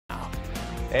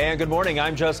And good morning,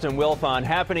 I'm Justin Wilfon.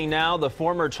 Happening now, the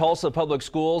former Tulsa Public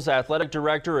Schools athletic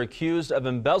director accused of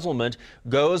embezzlement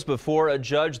goes before a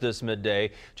judge this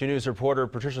midday. 2 News reporter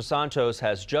Patricia Santos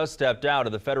has just stepped out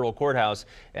of the federal courthouse,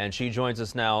 and she joins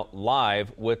us now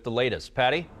live with the latest.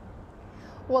 Patty?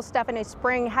 Well, Stephanie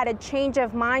Spring had a change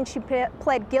of mind. She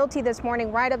pled guilty this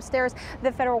morning right upstairs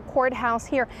the federal courthouse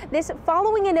here. This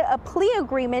following a plea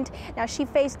agreement. Now, she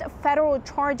faced federal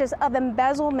charges of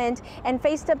embezzlement and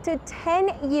faced up to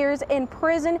 10 years in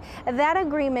prison. That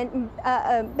agreement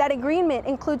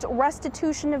includes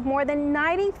restitution of more than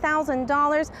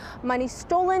 $90,000, money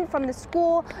stolen from the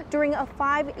school during a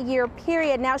 5-year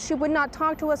period. Now, she would not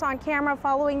talk to us on camera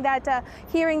following that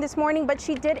hearing this morning, but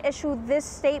she did issue this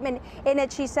statement. In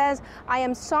it, she says, "I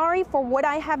am sorry for what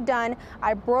I have done.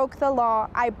 I broke the law.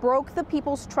 I broke the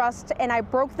people's trust, and I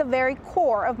broke the very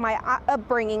core of my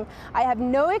upbringing. I have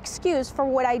no excuse for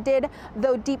what I did,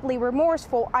 though deeply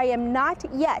remorseful. I am not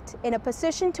yet in a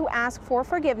position to ask for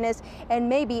forgiveness, and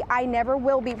maybe I never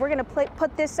will be." We're going to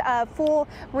put this full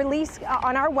release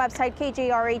on our website,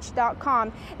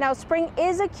 kjrh.com. Now, Spring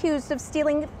is accused of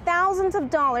stealing thousands of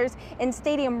dollars in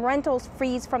stadium rentals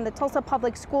fees from the Tulsa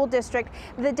Public School District.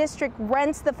 The district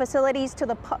rents the facilities to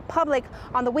the public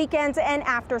on the weekends and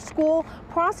after school.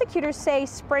 Prosecutors say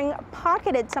Spring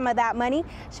pocketed some of that money.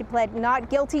 She pled not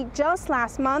guilty just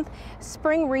last month.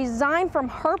 Spring resigned from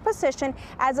her position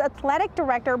as athletic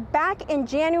director back in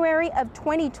January of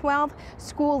 2012.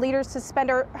 School leaders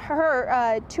suspended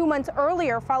her 2 months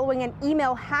earlier following an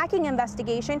email hacking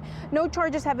investigation. No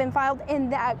charges have been filed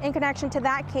in connection to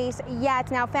that case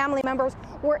yet. Now, family members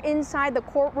were inside the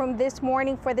courtroom this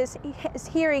morning for this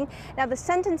hearing. Now, the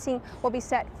sentencing will be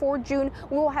set for June.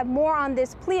 We will have more on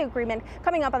this plea agreement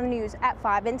coming up on the news at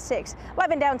 5 and 6.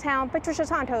 Live in downtown, Patricia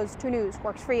Santos, 2 News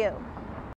works for you.